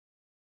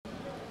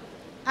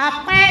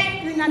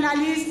Après une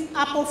analyse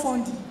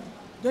approfondie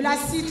de la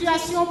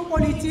situation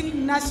politique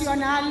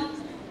nationale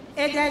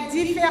et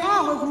des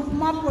différents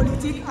regroupements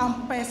politiques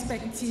en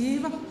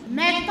perspective,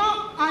 mettant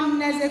en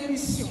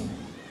exécution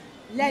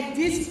les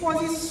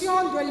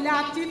dispositions de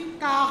l'article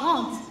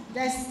 40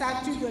 des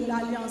statuts de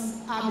l'Alliance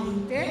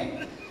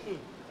ABT,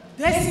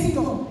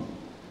 décidons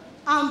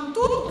en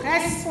toute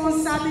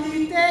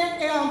responsabilité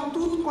et en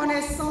toute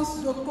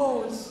connaissance de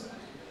cause,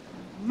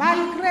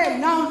 malgré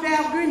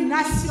l'envergure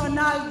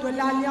nationale de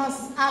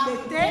l'Alliance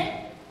ABT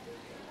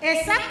et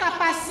sa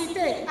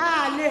capacité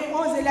à aller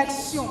aux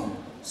élections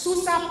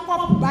sous sa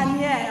propre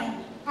bannière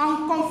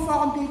en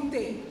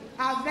conformité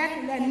avec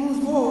les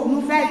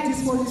nouvelles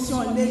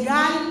dispositions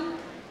légales,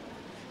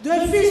 de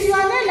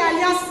fusionner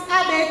l'Alliance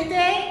ABT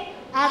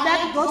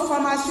avec d'autres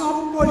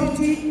formations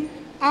politiques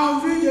en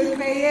vue de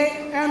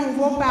créer un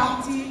nouveau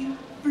parti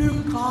plus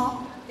grand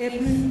et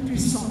plus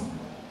puissant.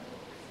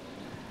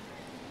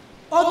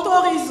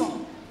 Autorisons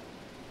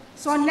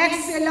son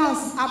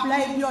Excellence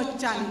Ablaye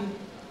Biotchani,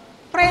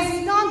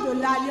 président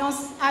de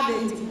l'Alliance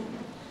ABT,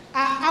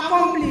 à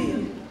accomplir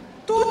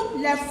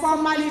toutes les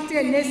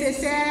formalités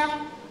nécessaires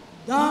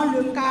dans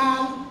le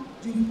cadre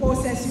du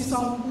processus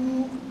en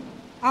cours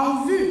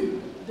en vue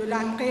de la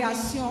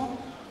création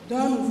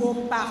d'un nouveau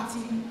parti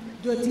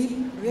de type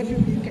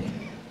républicain.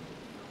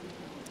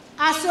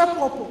 À ce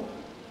propos,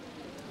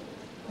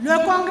 le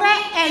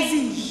Congrès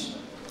exige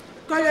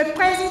que le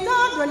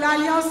président de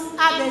l'Alliance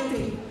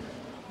ABT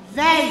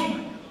veille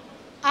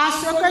à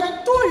ce que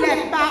tous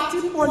les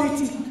partis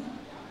politiques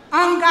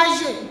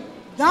engagés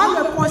dans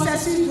le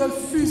processus de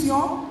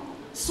fusion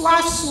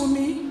soient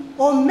soumis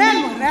aux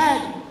mêmes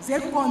règles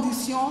et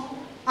conditions,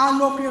 en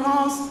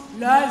l'occurrence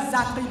leurs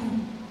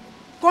attributs.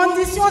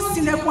 Condition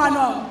sine qua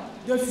non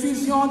de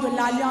fusion de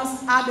l'Alliance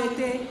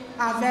ABT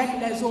avec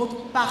les autres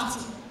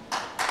partis.